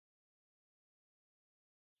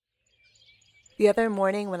The other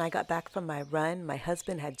morning when I got back from my run, my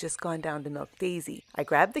husband had just gone down to milk Daisy. I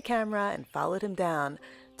grabbed the camera and followed him down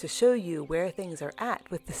to show you where things are at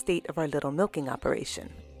with the state of our little milking operation.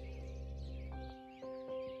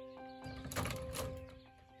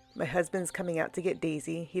 My husband's coming out to get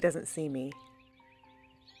Daisy. He doesn't see me.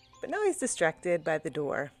 But now he's distracted by the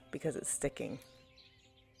door because it's sticking.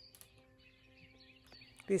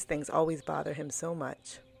 These things always bother him so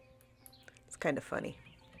much. It's kind of funny.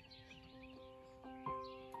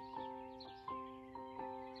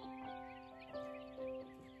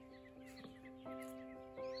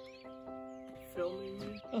 Filming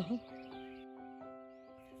me?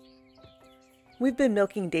 We've been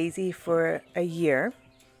milking Daisy for a year,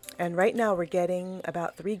 and right now we're getting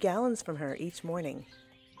about 3 gallons from her each morning.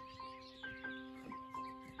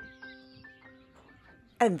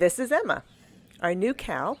 And this is Emma, our new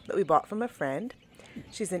cow that we bought from a friend.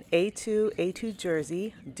 She's an A2A2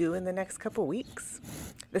 Jersey, due in the next couple weeks.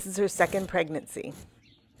 This is her 2nd pregnancy.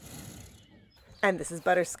 And this is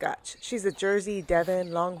Butterscotch. She's a Jersey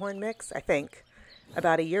Devon Longhorn mix, I think.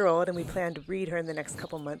 About a year old, and we plan to breed her in the next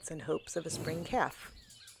couple months in hopes of a spring calf.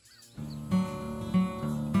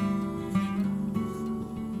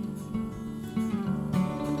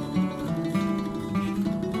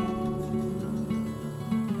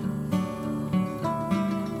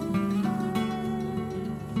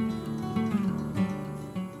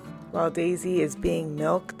 While Daisy is being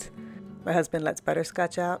milked, my husband lets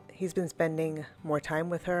Butterscotch out. He's been spending more time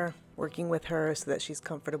with her, working with her so that she's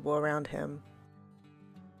comfortable around him.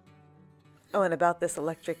 Oh, and about this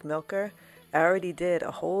electric milker, I already did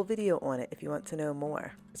a whole video on it if you want to know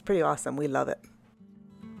more. It's pretty awesome. We love it.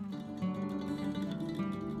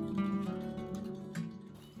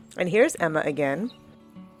 And here's Emma again.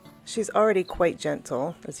 She's already quite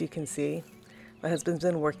gentle, as you can see. My husband's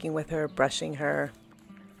been working with her, brushing her.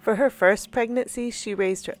 For her first pregnancy, she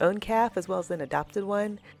raised her own calf as well as an adopted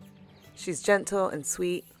one. She's gentle and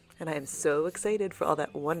sweet, and I am so excited for all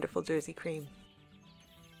that wonderful Jersey cream.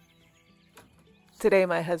 Today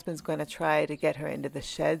my husband's going to try to get her into the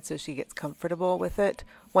shed so she gets comfortable with it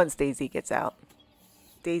once Daisy gets out.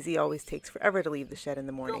 Daisy always takes forever to leave the shed in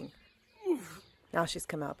the morning. Now she's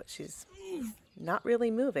come out, but she's not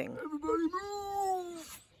really moving. Everybody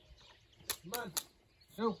move! Come on.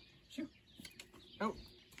 No. Shoot. Oh.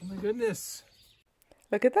 Oh my goodness.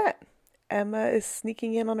 Look at that. Emma is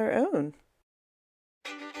sneaking in on her own.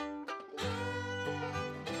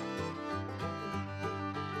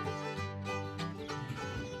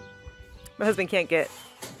 My husband can't get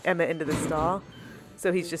Emma into the stall,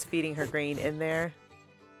 so he's just feeding her grain in there.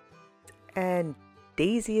 And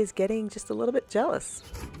Daisy is getting just a little bit jealous.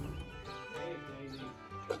 Hey, Daisy.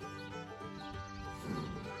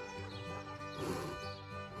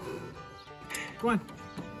 Come on.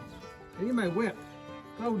 I need my whip.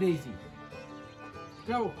 Go, Daisy.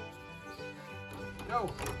 Go. Go.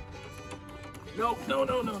 No, no,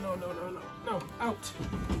 no, no, no, no, no, no. No. Out.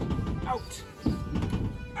 Out.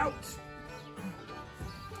 Out.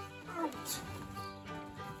 Out.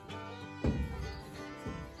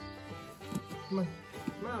 Come on.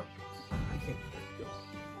 Come on. I can't.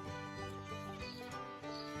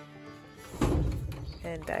 Go.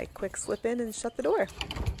 And I quick slip in and shut the door.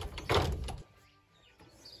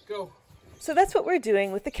 Go. So that's what we're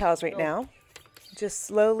doing with the cows right now. Just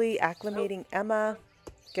slowly acclimating Emma,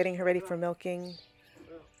 getting her ready for milking.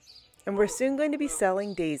 And we're soon going to be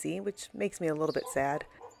selling Daisy, which makes me a little bit sad.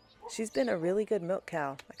 She's been a really good milk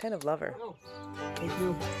cow. I kind of love her. Thank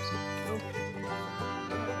you.